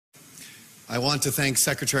I want to thank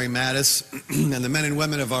Secretary Mattis and the men and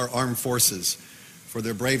women of our armed forces for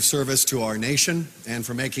their brave service to our nation and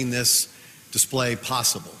for making this display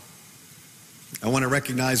possible. I want to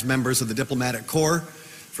recognize members of the diplomatic corps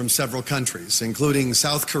from several countries, including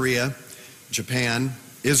South Korea, Japan,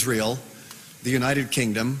 Israel, the United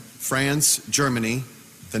Kingdom, France, Germany,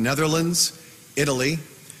 the Netherlands, Italy,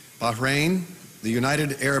 Bahrain, the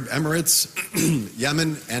United Arab Emirates,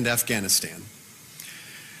 Yemen, and Afghanistan.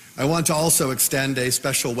 I want to also extend a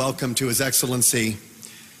special welcome to His Excellency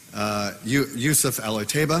Yusuf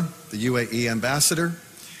Al-Otaiba, the UAE Ambassador,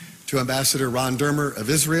 to Ambassador Ron Dermer of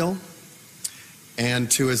Israel,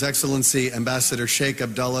 and to His Excellency Ambassador Sheikh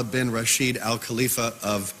Abdullah bin Rashid Al Khalifa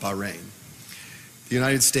of Bahrain. The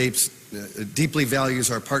United States deeply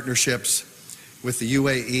values our partnerships with the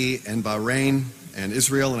UAE and Bahrain and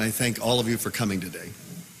Israel, and I thank all of you for coming today.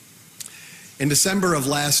 In December of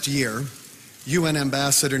last year, UN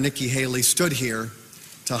Ambassador Nikki Haley stood here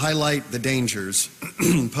to highlight the dangers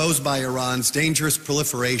posed by Iran's dangerous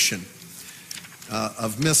proliferation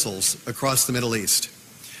of missiles across the Middle East.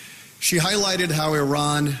 She highlighted how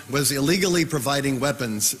Iran was illegally providing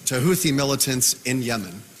weapons to Houthi militants in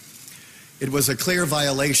Yemen. It was a clear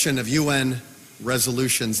violation of UN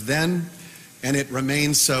resolutions then, and it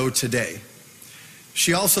remains so today.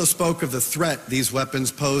 She also spoke of the threat these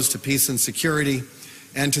weapons pose to peace and security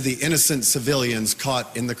and to the innocent civilians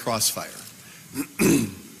caught in the crossfire.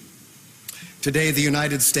 Today, the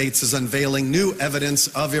United States is unveiling new evidence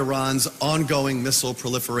of Iran's ongoing missile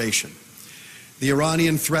proliferation. The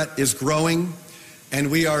Iranian threat is growing,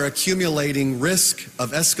 and we are accumulating risk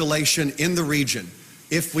of escalation in the region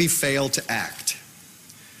if we fail to act.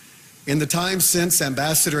 In the time since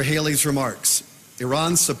Ambassador Haley's remarks,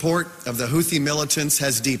 Iran's support of the Houthi militants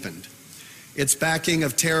has deepened. Its backing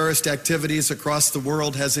of terrorist activities across the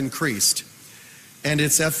world has increased, and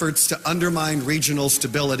its efforts to undermine regional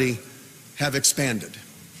stability have expanded.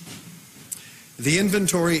 The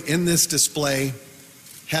inventory in this display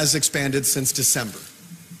has expanded since December.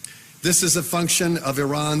 This is a function of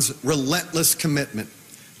Iran's relentless commitment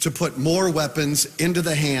to put more weapons into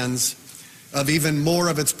the hands of even more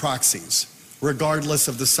of its proxies, regardless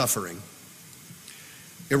of the suffering.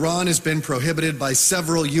 Iran has been prohibited by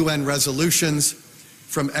several UN resolutions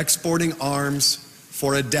from exporting arms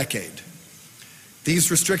for a decade. These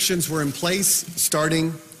restrictions were in place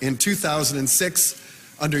starting in 2006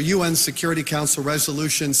 under UN Security Council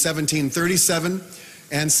Resolution 1737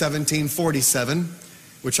 and 1747,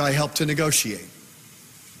 which I helped to negotiate.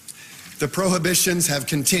 The prohibitions have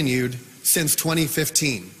continued since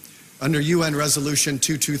 2015 under UN Resolution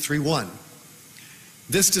 2231.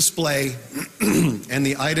 This display and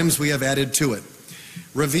the items we have added to it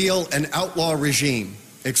reveal an outlaw regime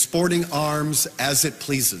exporting arms as it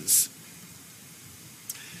pleases.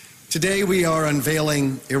 Today we are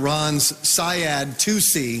unveiling Iran's Syad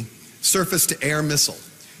 2C surface-to-air missile,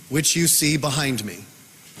 which you see behind me.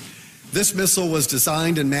 This missile was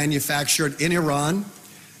designed and manufactured in Iran,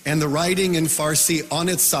 and the writing in Farsi on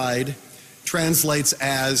its side translates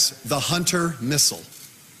as the Hunter Missile.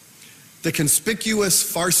 The conspicuous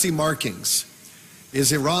Farsi markings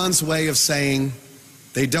is Iran's way of saying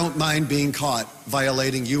they don't mind being caught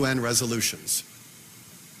violating UN resolutions.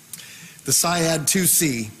 The Syad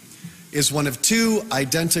 2C is one of two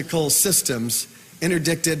identical systems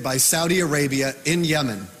interdicted by Saudi Arabia in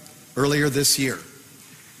Yemen earlier this year.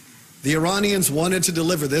 The Iranians wanted to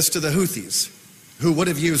deliver this to the Houthis, who would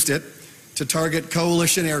have used it to target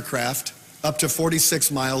coalition aircraft up to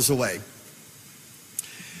 46 miles away.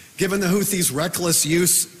 Given the Houthis' reckless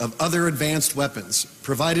use of other advanced weapons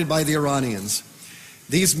provided by the Iranians,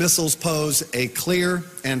 these missiles pose a clear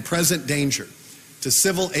and present danger to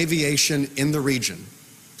civil aviation in the region.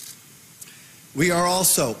 We are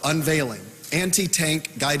also unveiling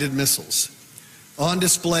anti-tank guided missiles. On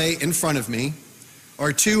display in front of me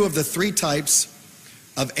are two of the three types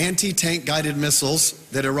of anti-tank guided missiles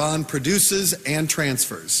that Iran produces and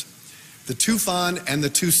transfers, the Tufan and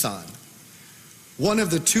the Tucson. One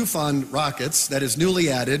of the Tufan rockets that is newly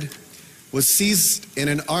added was seized in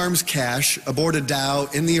an arms cache aboard a dhow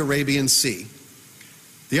in the Arabian Sea.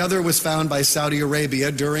 The other was found by Saudi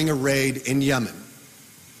Arabia during a raid in Yemen.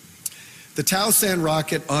 The Tausan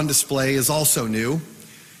rocket on display is also new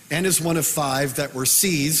and is one of 5 that were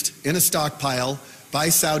seized in a stockpile by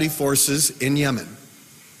Saudi forces in Yemen.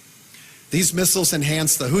 These missiles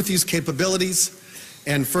enhance the Houthis' capabilities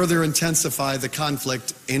and further intensify the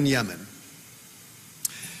conflict in Yemen.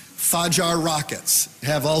 Fajar rockets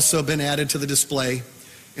have also been added to the display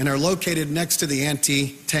and are located next to the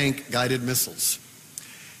anti-tank guided missiles.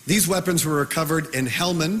 These weapons were recovered in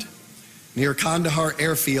Helmand, near Kandahar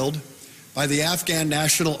airfield, by the Afghan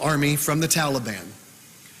National Army from the Taliban.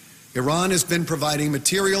 Iran has been providing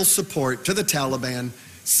material support to the Taliban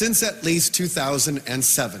since at least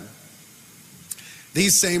 2007.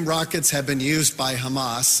 These same rockets have been used by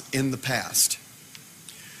Hamas in the past.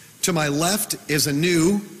 To my left is a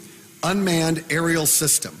new unmanned aerial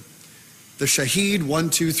system, the Shahed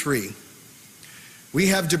 123. We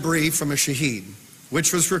have debris from a Shahed,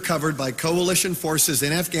 which was recovered by coalition forces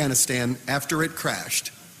in Afghanistan after it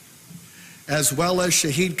crashed, as well as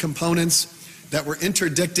Shahed components that were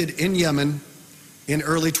interdicted in Yemen in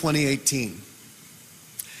early 2018.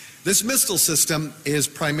 This missile system is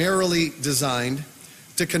primarily designed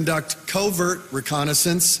to conduct covert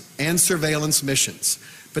reconnaissance and surveillance missions,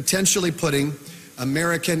 potentially putting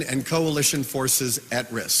American and coalition forces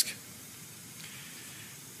at risk.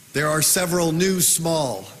 There are several new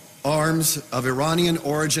small arms of Iranian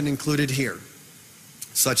origin included here,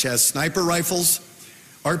 such as sniper rifles,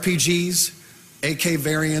 RPGs, AK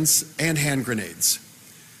variants, and hand grenades.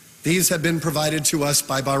 These have been provided to us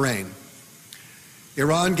by Bahrain.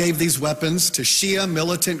 Iran gave these weapons to Shia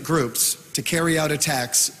militant groups to carry out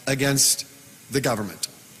attacks against the government.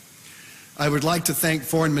 I would like to thank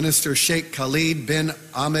Foreign Minister Sheikh Khalid bin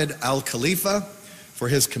Ahmed Al Khalifa for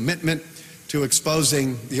his commitment to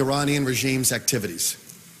exposing the Iranian regime's activities.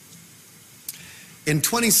 In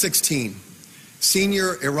 2016,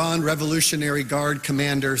 senior Iran Revolutionary Guard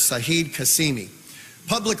Commander Saeed Qasimi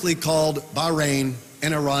publicly called Bahrain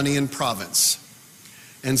an Iranian province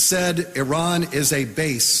and said Iran is a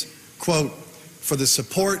base, quote, for the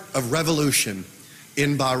support of revolution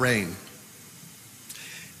in Bahrain.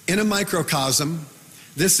 In a microcosm,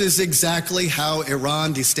 this is exactly how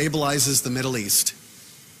Iran destabilizes the Middle East.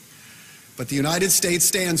 But the United States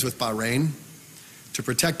stands with Bahrain to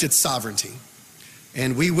protect its sovereignty,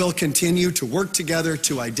 and we will continue to work together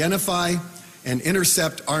to identify and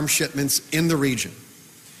intercept arms shipments in the region.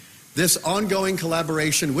 This ongoing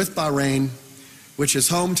collaboration with Bahrain, which is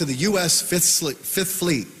home to the U.S. Fifth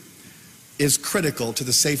Fleet, is critical to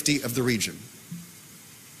the safety of the region.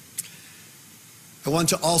 I want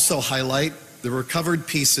to also highlight the recovered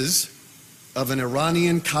pieces of an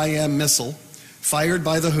Iranian Qaem missile fired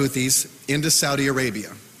by the Houthis into Saudi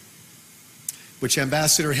Arabia, which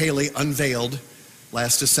Ambassador Haley unveiled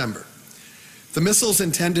last December. The missile's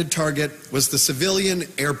intended target was the civilian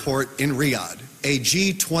airport in Riyadh, a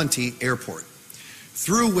G20 airport,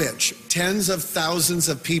 through which tens of thousands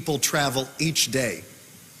of people travel each day.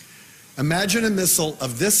 Imagine a missile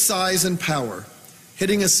of this size and power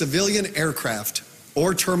hitting a civilian aircraft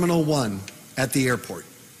or Terminal 1 at the airport.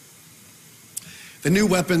 The new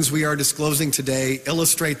weapons we are disclosing today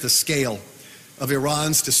illustrate the scale of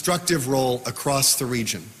Iran's destructive role across the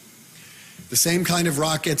region. The same kind of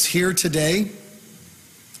rockets here today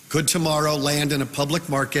could tomorrow land in a public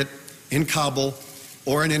market in Kabul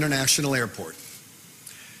or an international airport.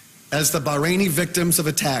 As the Bahraini victims of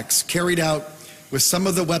attacks carried out with some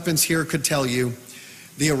of the weapons here could tell you,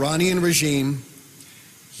 the Iranian regime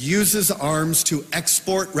uses arms to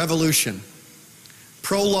export revolution,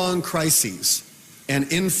 prolong crises,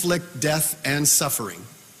 and inflict death and suffering.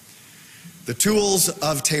 The tools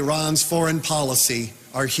of Tehran's foreign policy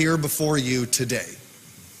are here before you today.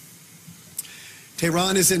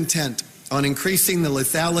 Tehran is intent on increasing the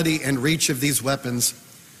lethality and reach of these weapons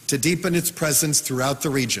to deepen its presence throughout the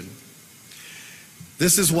region.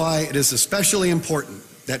 This is why it is especially important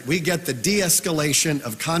that we get the de-escalation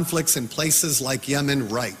of conflicts in places like Yemen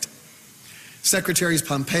right. Secretaries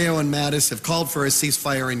Pompeo and Mattis have called for a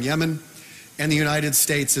ceasefire in Yemen, and the United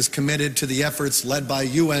States is committed to the efforts led by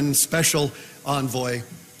UN Special Envoy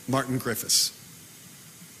Martin Griffiths.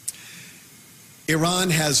 Iran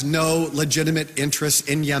has no legitimate interest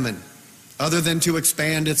in Yemen other than to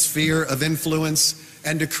expand its sphere of influence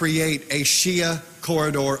and to create a Shia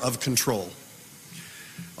corridor of control.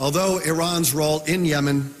 Although Iran's role in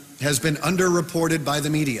Yemen has been underreported by the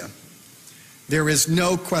media, there is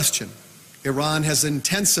no question Iran has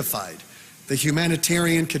intensified the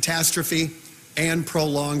humanitarian catastrophe and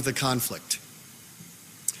prolonged the conflict.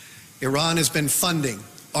 Iran has been funding,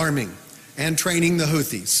 arming, and training the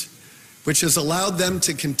Houthis, which has allowed them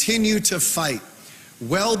to continue to fight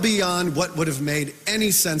well beyond what would have made any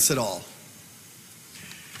sense at all.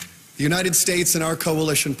 The United States and our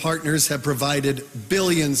coalition partners have provided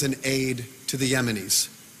billions in aid to the Yemenis,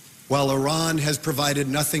 while Iran has provided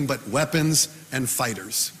nothing but weapons and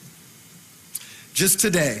fighters. Just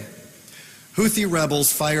today, Houthi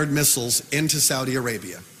rebels fired missiles into Saudi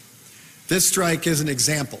Arabia. This strike is an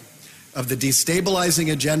example of the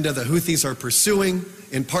destabilizing agenda the Houthis are pursuing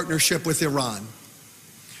in partnership with Iran.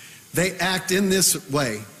 They act in this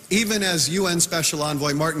way even as UN Special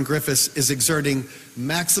Envoy Martin Griffiths is exerting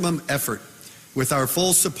maximum effort with our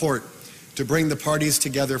full support to bring the parties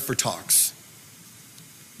together for talks.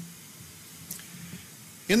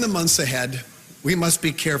 In the months ahead, we must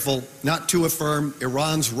be careful not to affirm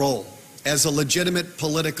Iran's role as a legitimate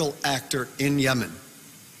political actor in Yemen.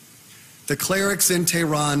 The clerics in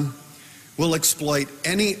Tehran will exploit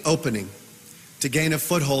any opening to gain a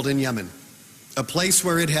foothold in Yemen, a place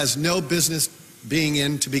where it has no business being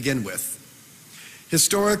in to begin with.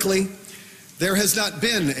 Historically, there has not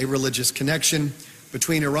been a religious connection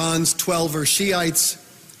between Iran's 12er Shiites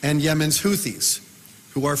and Yemen's Houthis,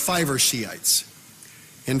 who are 5er Shiites.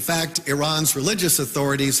 In fact, Iran's religious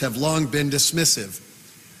authorities have long been dismissive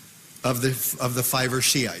of the 5er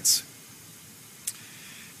Shiites.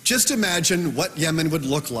 Just imagine what Yemen would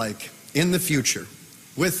look like in the future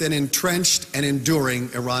with an entrenched and enduring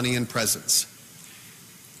Iranian presence.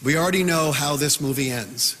 We already know how this movie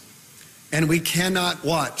ends, and we cannot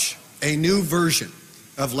watch a new version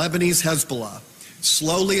of Lebanese Hezbollah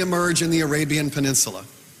slowly emerge in the Arabian Peninsula.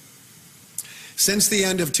 Since the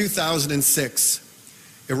end of 2006,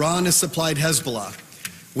 Iran has supplied Hezbollah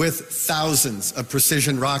with thousands of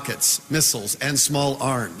precision rockets, missiles, and small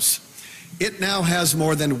arms. It now has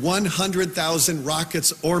more than 100,000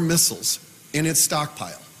 rockets or missiles in its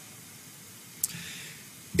stockpile.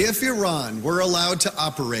 If Iran were allowed to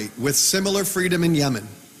operate with similar freedom in Yemen,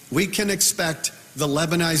 we can expect the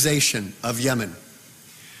Lebanization of Yemen.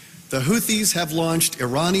 The Houthis have launched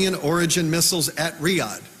Iranian-origin missiles at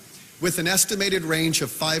Riyadh with an estimated range of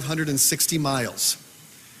 560 miles.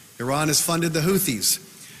 Iran has funded the Houthis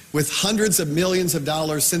with hundreds of millions of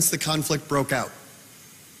dollars since the conflict broke out.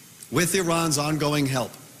 With Iran's ongoing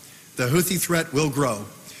help, the Houthi threat will grow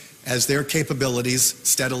as their capabilities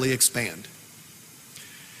steadily expand.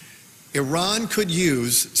 Iran could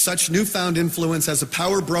use such newfound influence as a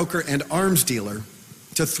power broker and arms dealer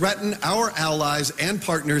to threaten our allies and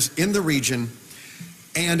partners in the region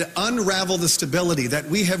and unravel the stability that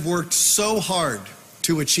we have worked so hard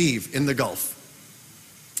to achieve in the Gulf.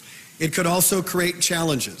 It could also create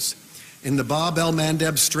challenges in the Bab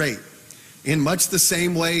el-Mandeb Strait in much the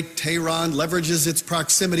same way Tehran leverages its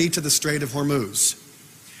proximity to the Strait of Hormuz.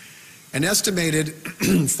 An estimated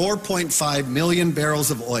 4.5 million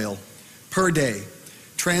barrels of oil per day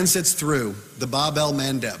transits through the Bab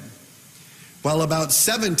el-Mandeb, while about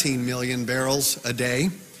 17 million barrels a day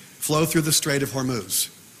flow through the Strait of Hormuz.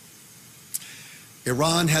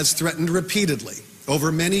 Iran has threatened repeatedly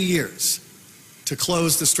over many years to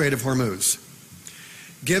close the Strait of Hormuz.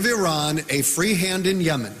 Give Iran a free hand in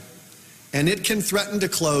Yemen, and it can threaten to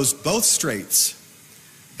close both straits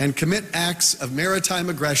and commit acts of maritime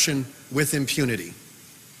aggression with impunity.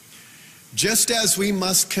 Just as we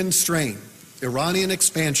must constrain Iranian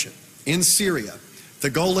expansion in Syria, the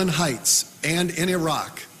Golan Heights, and in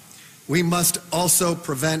Iraq, we must also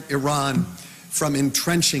prevent Iran from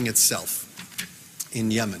entrenching itself in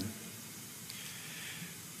Yemen.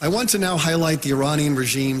 I want to now highlight the Iranian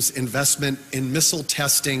regime's investment in missile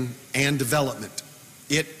testing and development.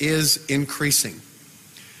 It is increasing.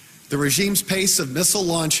 The regime's pace of missile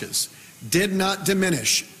launches did not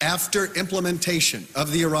diminish after implementation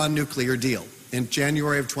of the Iran nuclear deal in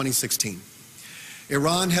January of 2016.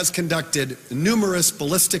 Iran has conducted numerous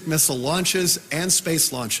ballistic missile launches and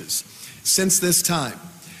space launches since this time,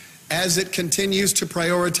 as it continues to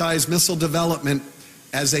prioritize missile development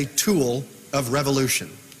as a tool of revolution.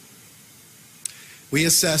 We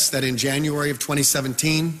assess that in January of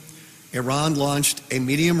 2017, Iran launched a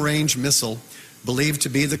medium-range missile believed to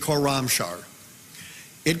be the Khorramshahr.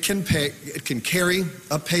 It can carry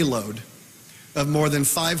a payload of more than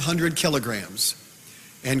 500 kilograms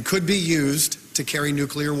and could be used to carry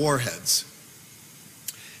nuclear warheads.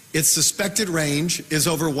 Its suspected range is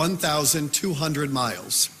over 1,200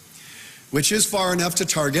 miles, which is far enough to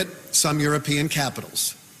target some European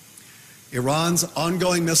capitals. Iran's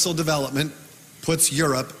ongoing missile development puts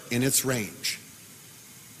Europe in its range.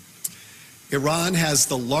 Iran has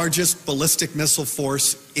the largest ballistic missile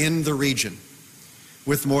force in the region,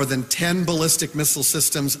 with more than 10 ballistic missile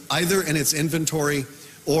systems either in its inventory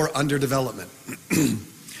or under development.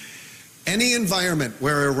 Any environment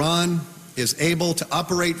where Iran is able to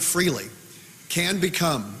operate freely can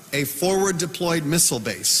become a forward-deployed missile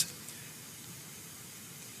base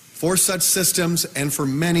for such systems and for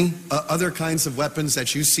many other kinds of weapons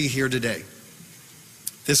that you see here today.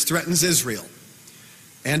 This threatens Israel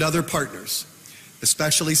and other partners,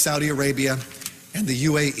 especially Saudi Arabia and the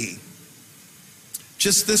UAE.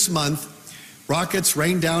 Just this month, rockets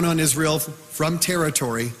rained down on Israel from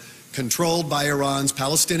territory controlled by Iran's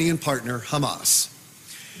Palestinian partner, Hamas.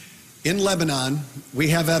 In Lebanon, we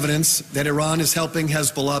have evidence that Iran is helping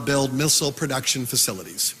Hezbollah build missile production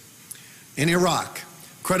facilities. In Iraq,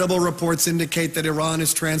 credible reports indicate that Iran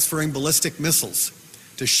is transferring ballistic missiles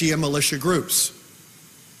to Shia militia groups.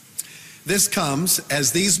 This comes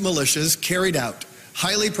as these militias carried out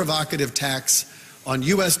highly provocative attacks on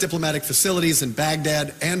U.S. diplomatic facilities in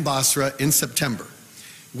Baghdad and Basra in September,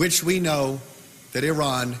 which we know that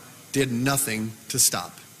Iran did nothing to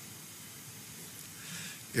stop.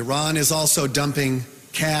 Iran is also dumping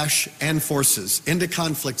cash and forces into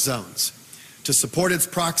conflict zones to support its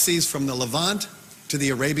proxies from the Levant to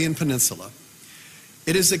the Arabian Peninsula.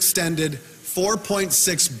 It has extended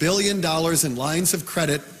 $4.6 billion in lines of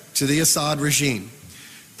credit to the Assad regime,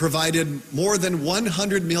 provided more than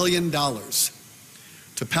 $100 million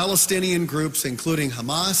to Palestinian groups including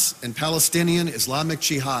Hamas and Palestinian Islamic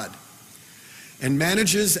Jihad, and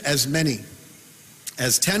manages as many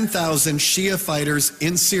as 10,000 Shia fighters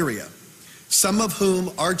in Syria, some of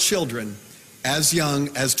whom are children as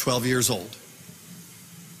young as 12 years old.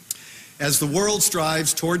 As the world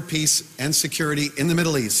strives toward peace and security in the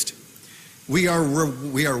Middle East, we are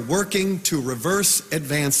working to reverse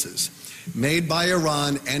advances made by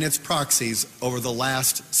Iran and its proxies over the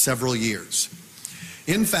last several years.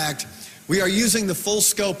 In fact, we are using the full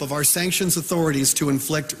scope of our sanctions authorities to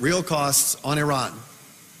inflict real costs on Iran.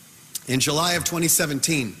 In July of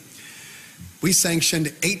 2017, we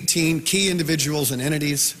sanctioned 18 key individuals and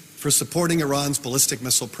entities for supporting Iran's ballistic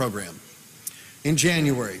missile program. In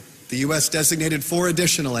January, the U.S. designated 4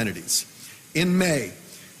 additional entities. In May,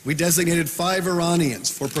 we designated 5 Iranians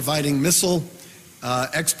for providing missile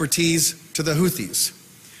expertise to the Houthis.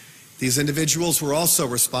 These individuals were also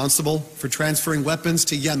responsible for transferring weapons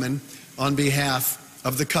to Yemen on behalf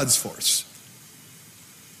of the Quds Force.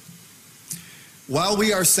 While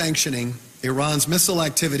we are sanctioning Iran's missile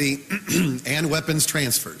activity and weapons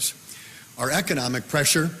transfers, our economic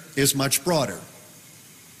pressure is much broader.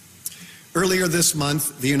 Earlier this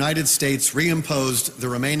month, the United States reimposed the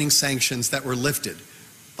remaining sanctions that were lifted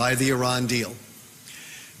by the Iran deal.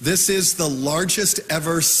 This is the largest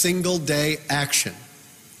ever single-day action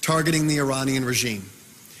targeting the Iranian regime.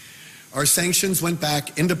 Our sanctions went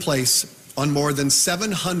back into place on more than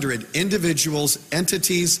 700 individuals,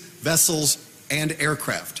 entities, vessels, and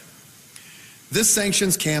aircraft. This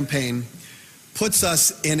sanctions campaign puts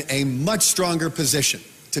us in a much stronger position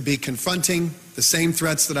to be confronting the same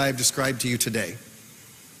threats that I have described to you today.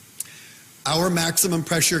 Our maximum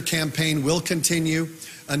pressure campaign will continue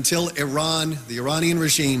until Iran, the Iranian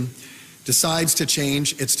regime, decides to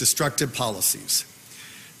change its destructive policies.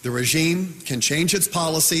 The regime can change its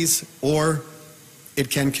policies, or it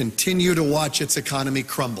can continue to watch its economy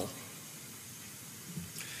crumble.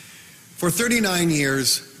 For 39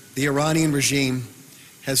 years, the Iranian regime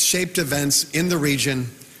has shaped events in the region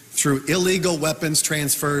through illegal weapons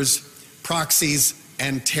transfers, proxies,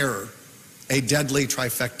 and terror, a deadly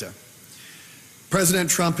trifecta.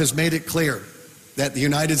 President Trump has made it clear that the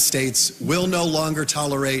United States will no longer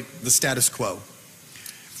tolerate the status quo.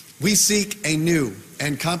 We seek a new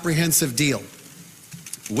and comprehensive deal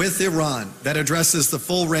with Iran that addresses the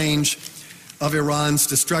full range of Iran's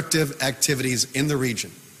destructive activities in the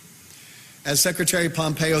region. As Secretary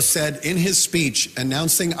Pompeo said in his speech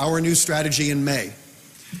announcing our new strategy in May,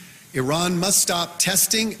 Iran must stop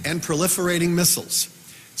testing and proliferating missiles,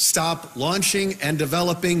 stop launching and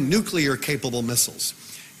developing nuclear-capable missiles,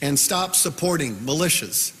 and stop supporting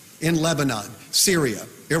militias in Lebanon, Syria,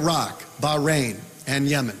 Iraq, Bahrain, and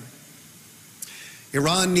Yemen.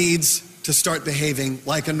 Iran needs to start behaving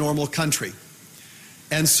like a normal country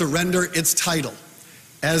and surrender its title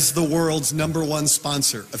as the world's #1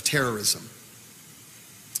 sponsor of terrorism.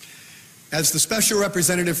 As the Special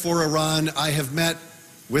Representative for Iran, I have met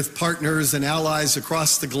with partners and allies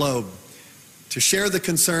across the globe to share the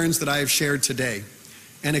concerns that I have shared today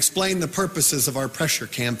and explain the purposes of our pressure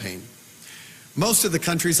campaign. Most of the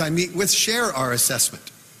countries I meet with share our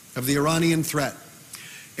assessment of the Iranian threat,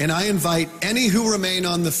 and I invite any who remain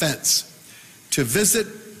on the fence to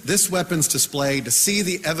visit this weapons display to see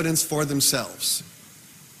the evidence for themselves.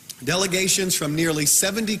 Delegations from nearly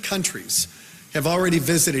 70 countries have already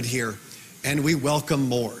visited here, and we welcome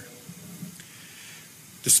more.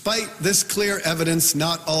 Despite this clear evidence,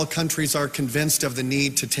 not all countries are convinced of the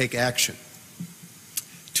need to take action.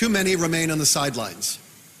 Too many remain on the sidelines,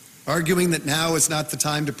 arguing that now is not the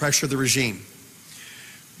time to pressure the regime.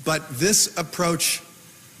 But this approach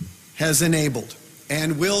has enabled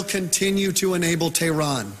and will continue to enable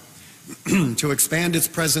Tehran to expand its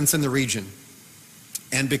presence in the region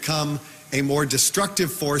and become a more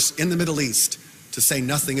destructive force in the Middle East, to say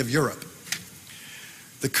nothing of Europe.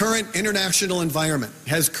 The current international environment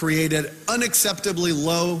has created unacceptably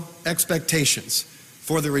low expectations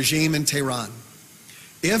for the regime in Tehran.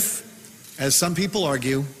 If, as some people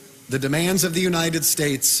argue, the demands of the United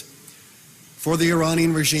States for the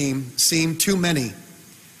Iranian regime seem too many,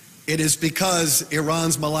 it is because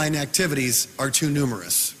Iran's malign activities are too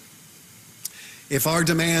numerous. If our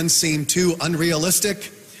demands seem too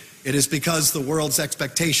unrealistic, it is because the world's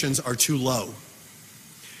expectations are too low.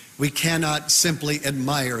 We cannot simply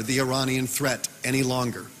admire the Iranian threat any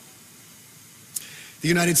longer. The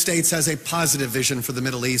United States has a positive vision for the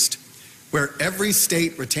Middle East, where every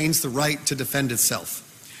state retains the right to defend itself.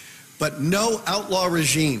 But no outlaw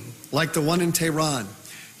regime like the one in Tehran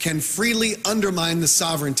can freely undermine the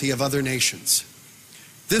sovereignty of other nations.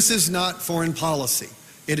 This is not foreign policy.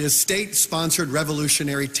 It is state-sponsored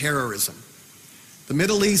revolutionary terrorism. The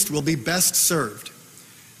Middle East will be best served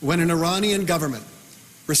when an Iranian government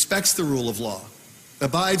respects the rule of law,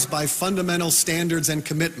 abides by fundamental standards and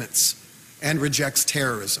commitments, and rejects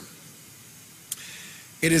terrorism.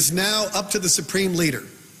 It is now up to the supreme leader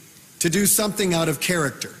to do something out of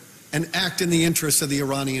character and act in the interests of the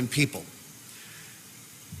Iranian people.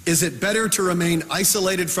 Is it better to remain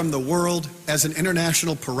isolated from the world as an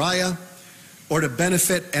international pariah, or to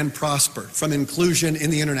benefit and prosper from inclusion in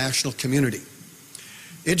the international community?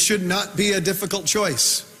 It should not be a difficult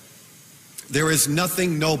choice. There is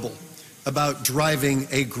nothing noble about driving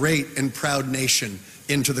a great and proud nation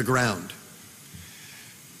into the ground.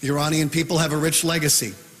 The Iranian people have a rich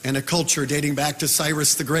legacy and a culture dating back to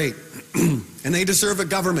Cyrus the Great, and they deserve a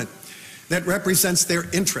government that represents their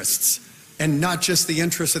interests and not just the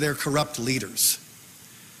interests of their corrupt leaders.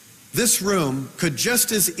 This room could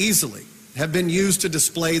just as easily have been used to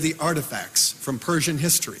display the artifacts from Persian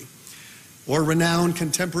history or renowned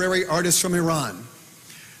contemporary artists from Iran,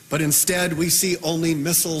 but instead we see only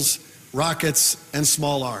missiles, rockets, and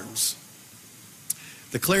small arms.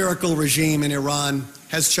 The clerical regime in Iran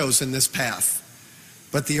has chosen this path,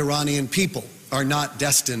 but the Iranian people are not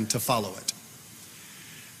destined to follow it.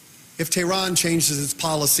 If Tehran changes its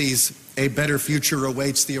policies, a better future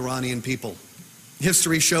awaits the Iranian people.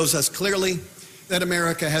 History shows us clearly that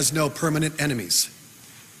America has no permanent enemies.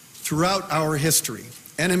 Throughout our history,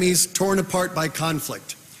 enemies torn apart by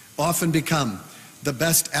conflict often become the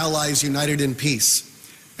best allies united in peace,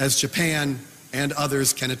 as Japan and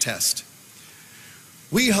others can attest.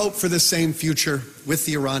 We hope for the same future with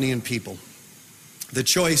the Iranian people. The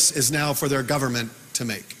choice is now for their government to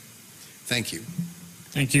make. Thank you.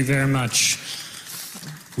 Thank you very much.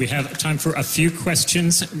 We have time for a few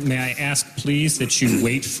questions. May I ask, please, that you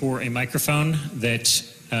wait for a microphone, that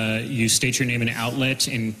you state your name and outlet,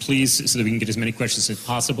 and please, so that we can get as many questions as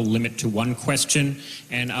possible, limit to one question.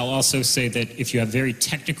 And I'll also say that if you have very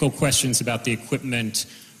technical questions about the equipment,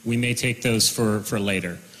 we may take those for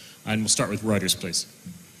later. And we'll start with Reuters, please.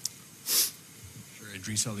 Sure,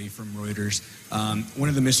 Idris Ali from Reuters. One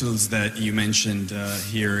of the missiles that you mentioned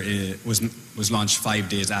here was launched 5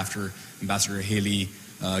 days after Ambassador Haley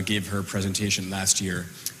gave her presentation last year.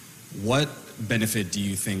 What benefit do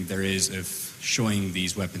you think there is of showing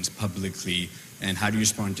these weapons publicly, and how do you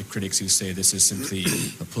respond to critics who say this is simply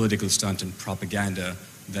a political stunt and propaganda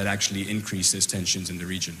that actually increases tensions in the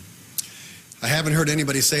region? I haven't heard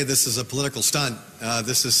anybody say this is a political stunt.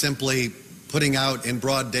 This is simply putting out in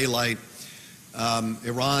broad daylight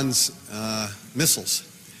Iran's missiles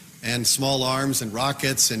and small arms and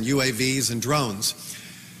rockets and UAVs and drones.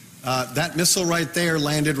 That missile right there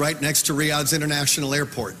landed right next to Riyadh's international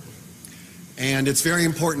airport. And it's very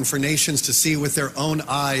important for nations to see with their own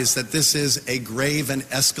eyes that this is a grave and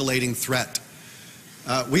escalating threat.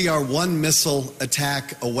 We are one missile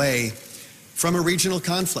attack away from a regional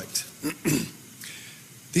conflict.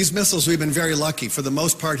 These missiles, we've been very lucky, for the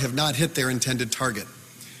most part, have not hit their intended target.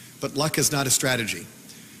 But luck is not a strategy.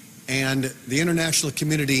 And the international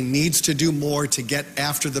community needs to do more to get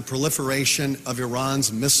after the proliferation of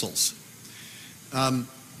Iran's missiles.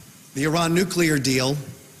 The Iran nuclear deal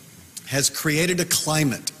has created a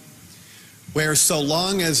climate where, so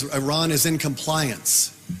long as Iran is in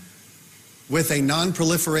compliance with a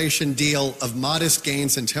non-proliferation deal of modest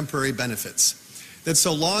gains and temporary benefits, that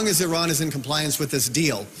so long as Iran is in compliance with this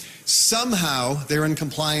deal, somehow they're in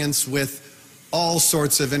compliance with all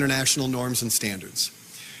sorts of international norms and standards.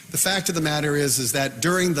 The fact of the matter is that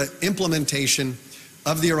during the implementation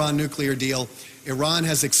of the Iran nuclear deal, Iran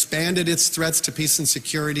has expanded its threats to peace and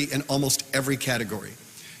security in almost every category.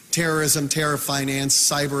 Terrorism, terror finance,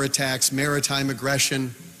 cyber attacks, maritime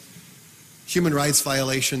aggression, human rights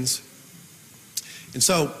violations. And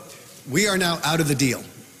so we are now out of the deal,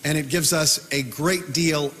 and it gives us a great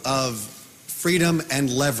deal of freedom and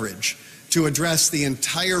leverage to address the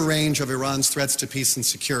entire range of Iran's threats to peace and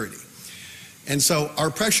security. And so our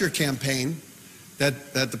pressure campaign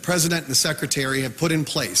that the President and the Secretary have put in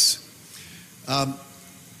place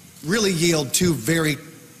really yield two very,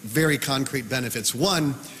 very concrete benefits.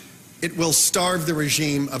 One, it will starve the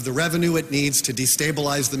regime of the revenue it needs to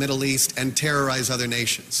destabilize the Middle East and terrorize other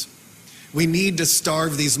nations. We need to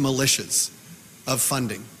starve these militias of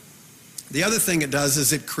funding. The other thing it does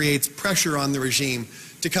is it creates pressure on the regime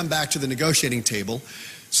to come back to the negotiating table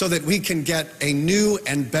so that we can get a new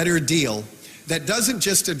and better deal that doesn't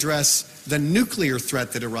just address the nuclear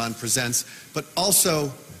threat that Iran presents, but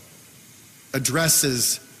also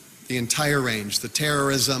addresses the entire range, the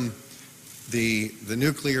terrorism, the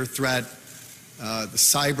nuclear threat, the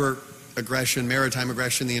cyber aggression, maritime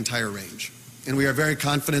aggression, the entire range. And we are very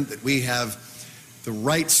confident that we have the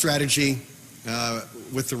right strategy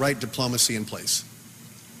with the right diplomacy in place.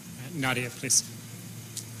 Nadia, please.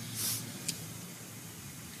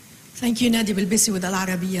 Thank you, Nadia Bilbisi with Al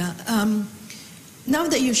Arabiya. Now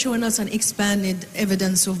that you've shown us an expanded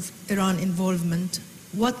evidence of Iran involvement,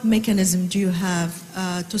 what mechanism do you have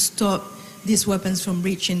to stop these weapons from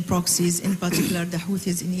reaching proxies, in particular the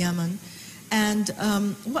Houthis in Yemen? And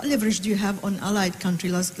what leverage do you have on allied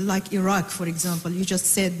countries like Iraq, for example? You just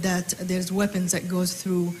said that there's weapons that goes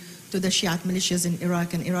through to the Shiite militias in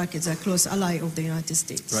Iraq, and Iraq is a close ally of the United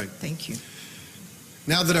States. Right. Thank you.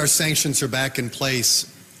 Now that our sanctions are back in place,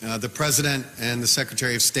 the President and the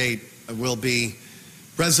Secretary of State will be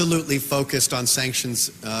resolutely focused on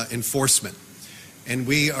sanctions enforcement. And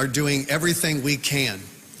we are doing everything we can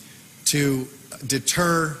to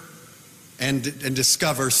deter and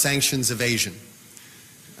discover sanctions evasion.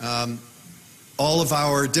 All of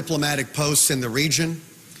our diplomatic posts in the region,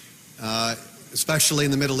 especially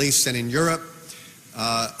in the Middle East and in Europe,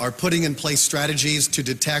 are putting in place strategies to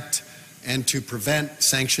detect and to prevent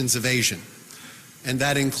sanctions evasion. And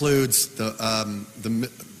that includes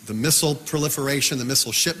the missile proliferation, the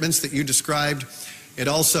missile shipments that you described. It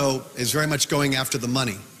also is very much going after the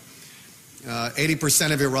money.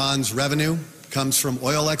 80% of Iran's revenue comes from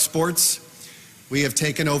oil exports. We have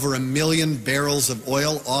taken over 1 million barrels of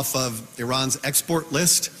oil off of Iran's export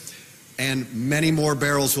list, and many more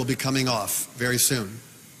barrels will be coming off very soon.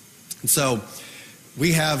 And so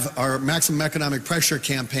we have our maximum economic pressure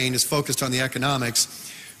campaign is focused on the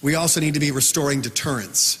economics. We also need to be restoring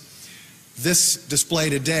deterrence. This display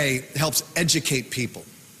today helps educate people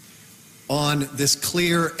on this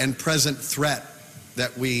clear and present threat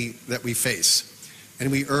that we face. And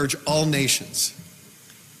we urge all nations,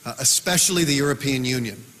 especially the European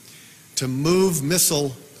Union, to move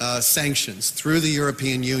missile sanctions through the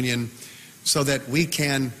European Union so that we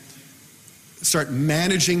can start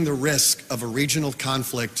managing the risk of a regional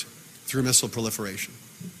conflict through missile proliferation.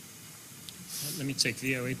 Let me take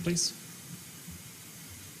VOA, please.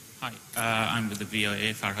 Hi, I'm with the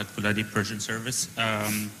VOA, Farhad Pouladi, Persian Service.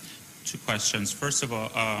 Two questions. First of all,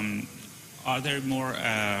 are there more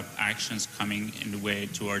actions coming in the way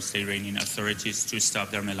towards the Iranian authorities to stop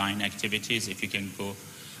their malign activities? If you can go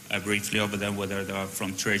briefly over them, whether they're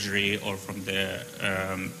from Treasury or from the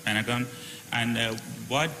Pentagon. And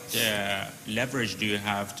what leverage do you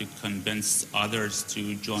have to convince others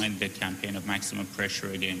to join the campaign of maximum pressure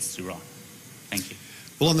against Iran? Thank you.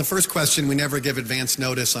 Well, on the first question, we never give advance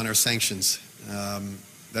notice on our sanctions.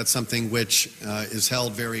 That's something which is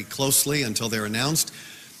held very closely until they're announced.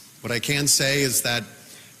 What I can say is that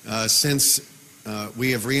since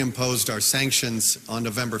we have reimposed our sanctions on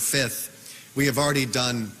November 5th, we have already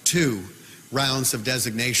done 2 rounds of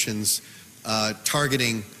designations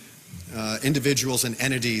targeting individuals and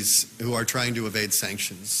entities who are trying to evade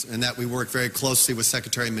sanctions, and that we work very closely with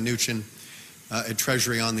Secretary Mnuchin at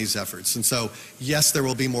Treasury on these efforts. And so, yes, there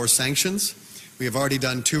will be more sanctions. We have already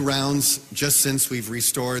done 2 rounds just since we've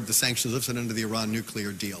restored the sanctions lifted under the Iran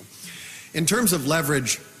nuclear deal. In terms of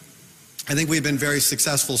leverage, I think we've been very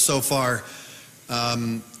successful so far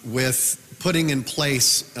with putting in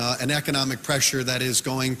place an economic pressure that is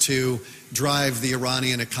going to drive the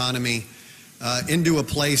Iranian economy into a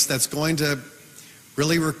place that's going to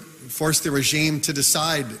really force the regime to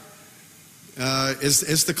decide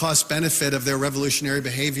is the cost benefit of their revolutionary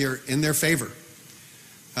behavior in their favor.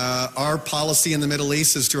 Our policy in the Middle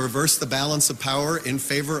East is to reverse the balance of power in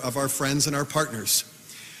favor of our friends and our partners.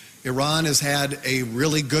 Iran has had a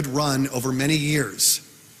really good run over many years,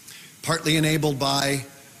 partly enabled by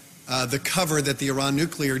the cover that the Iran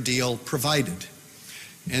nuclear deal provided.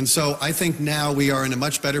 And so I think now we are in a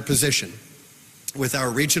much better position with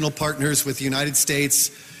our regional partners, with the United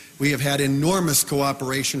States. We have had enormous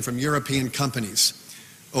cooperation from European companies.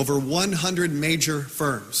 Over 100 major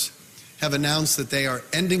firms have announced that they are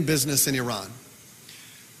ending business in Iran.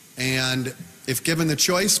 And if given the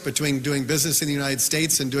choice between doing business in the United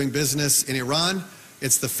States and doing business in Iran,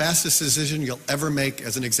 it's the fastest decision you'll ever make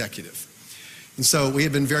as an executive. And so we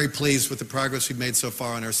have been very pleased with the progress we've made so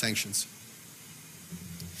far on our sanctions.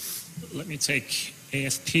 Let me take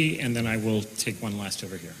AFP, and then I will take one last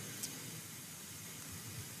over here.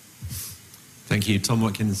 Thank you. Tom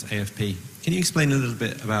Watkins, AFP. Can you explain a little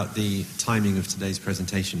bit about the timing of today's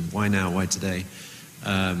presentation? Why now? Why today?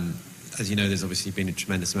 As you know, there's obviously been a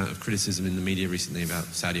tremendous amount of criticism in the media recently about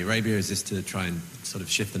Saudi Arabia. Is this to try and sort of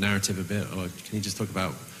shift the narrative a bit, or can you just talk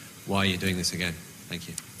about why you're doing this again? Thank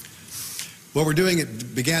you. What we're doing,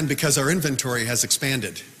 it began because our inventory has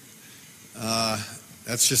expanded.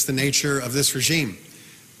 That's just the nature of this regime.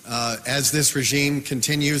 As this regime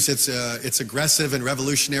continues its aggressive and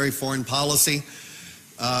revolutionary foreign policy,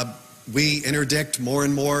 we interdict more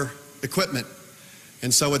and more equipment.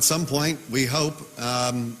 And so at some point, we hope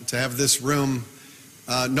to have this room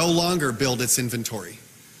no longer build its inventory.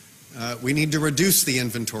 We need to reduce the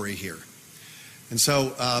inventory here. And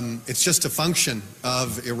so it's just a function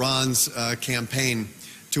of Iran's campaign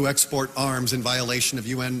to export arms in violation of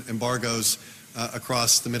UN embargoes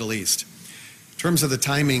across the Middle East. In terms of the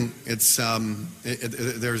timing, it's,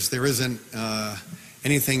 there isn't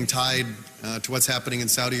anything tied to what's happening in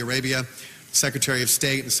Saudi Arabia. Secretary of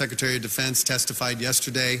State and Secretary of Defense testified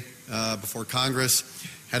yesterday before Congress,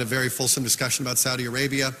 had a very fulsome discussion about Saudi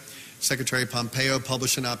Arabia. Secretary Pompeo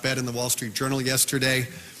published an op-ed in the Wall Street Journal yesterday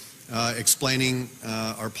explaining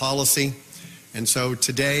our policy. And so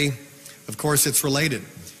today, of course, it's related.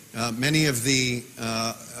 Many of the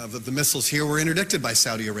missiles here were interdicted by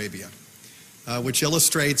Saudi Arabia, which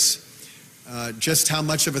illustrates just how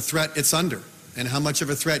much of a threat it's under and how much of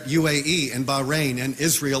a threat UAE and Bahrain and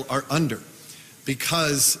Israel are under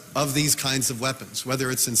because of these kinds of weapons, whether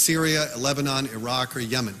it's in Syria, Lebanon, Iraq, or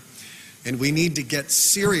Yemen. And we need to get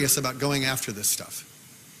serious about going after this stuff.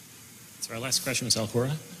 So our last question is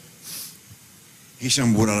Al-Hura.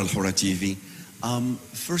 Hisham Bourar, Al-Hura TV.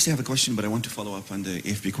 First, I have a question, but I want to follow up on the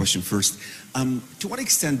AFP question first. To what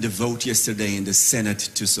extent the vote yesterday in the Senate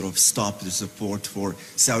to sort of stop the support for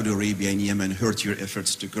Saudi Arabia and Yemen hurt your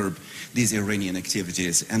efforts to curb these Iranian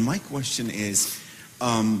activities? And my question is,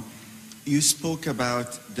 you spoke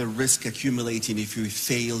about the risk accumulating if you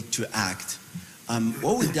fail to act.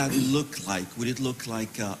 What would that look like? Would it look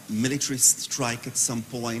like a military strike at some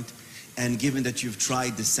point? And given that you've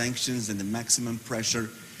tried the sanctions and the maximum pressure,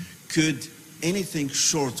 could anything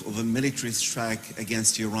short of a military strike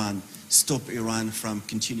against Iran stop Iran from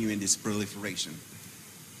continuing this proliferation?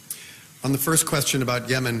 On the first question about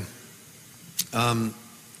Yemen,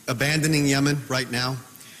 abandoning Yemen right now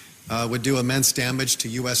would do immense damage to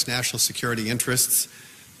U.S. national security interests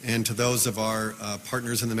and to those of our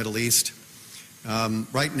partners in the Middle East.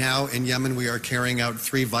 Right now in Yemen, we are carrying out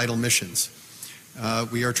 3 vital missions.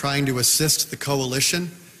 We are trying to assist the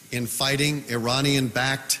coalition in fighting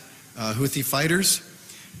Iranian-backed Houthi fighters.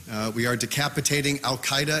 We are decapitating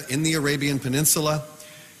Al-Qaeda in the Arabian Peninsula,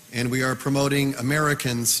 and we are promoting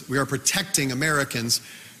Americans, we are protecting Americans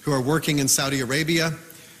who are working in Saudi Arabia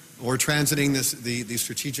or transiting the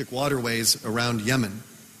strategic waterways around Yemen.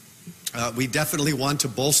 We definitely want to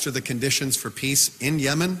bolster the conditions for peace in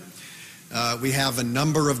Yemen. We have a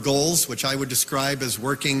number of goals, which I would describe as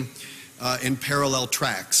working in parallel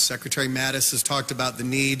tracks. Secretary Mattis has talked about the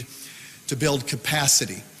need to build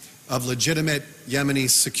capacity of legitimate Yemeni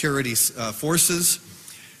security forces.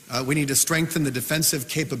 We need to strengthen the defensive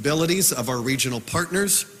capabilities of our regional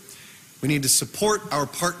partners. We need to support our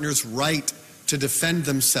partners' right to defend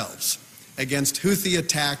themselves against Houthi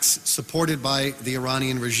attacks supported by the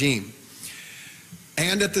Iranian regime.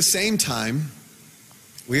 And at the same time,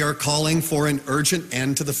 we are calling for an urgent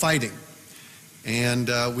end to the fighting. And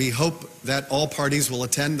we hope that all parties will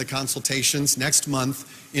attend the consultations next month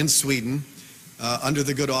in Sweden under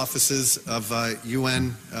the good offices of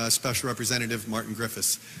UN Special Representative Martin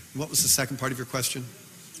Griffiths. What was the second part of your question?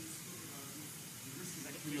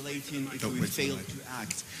 Accumulating if we fail to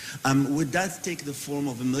act. Would that take the form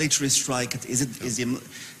of a military strike? Is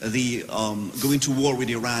the going to war with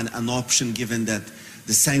Iran an option given that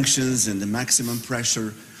the sanctions and the maximum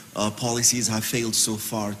pressure policies have failed so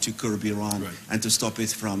far to curb Iran and to stop it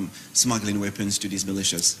from smuggling weapons to these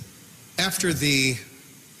militias? After the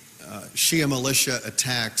Shia militia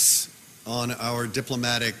attacks on our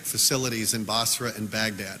diplomatic facilities in Basra and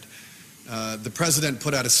Baghdad, the president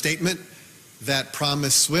put out a statement that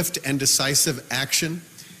promised swift and decisive action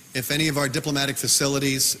if any of our diplomatic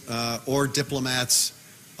facilities or diplomats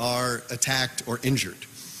are attacked or injured.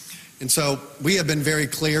 And so we have been very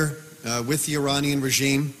clear with the Iranian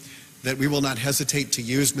regime that we will not hesitate to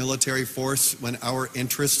use military force when our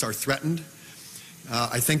interests are threatened.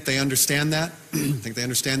 I think they understand that. I think they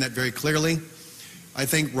understand that very clearly. I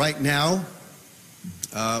think right now,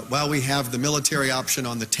 while we have the military option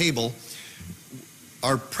on the table,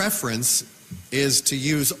 our preference is to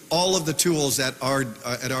use all of the tools at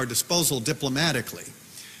our disposal diplomatically.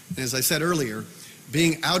 And as I said earlier,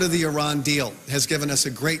 being out of the Iran deal has given us a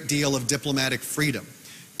great deal of diplomatic freedom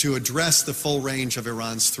to address the full range of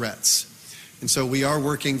Iran's threats. And so we are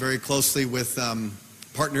working very closely with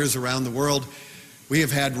partners around the world. We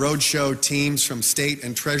have had roadshow teams from state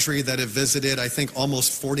and treasury that have visited, I think,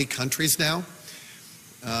 almost 40 countries now.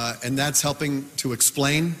 And that's helping to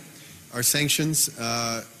explain our sanctions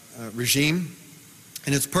regime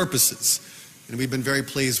and its purposes. And we've been very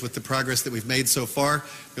pleased with the progress that we've made so far.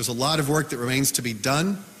 There's a lot of work that remains to be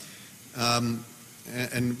done.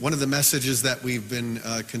 And one of the messages that we've been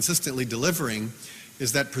consistently delivering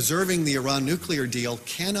is that preserving the Iran nuclear deal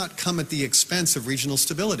cannot come at the expense of regional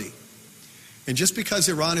stability. And just because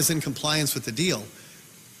Iran is in compliance with the deal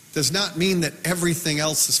does not mean that everything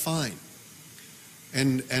else is fine.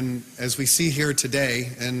 And as we see here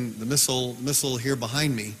today, and the missile here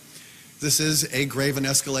behind me, this is a grave and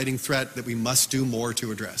escalating threat that we must do more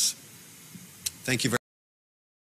to address. Thank you very much.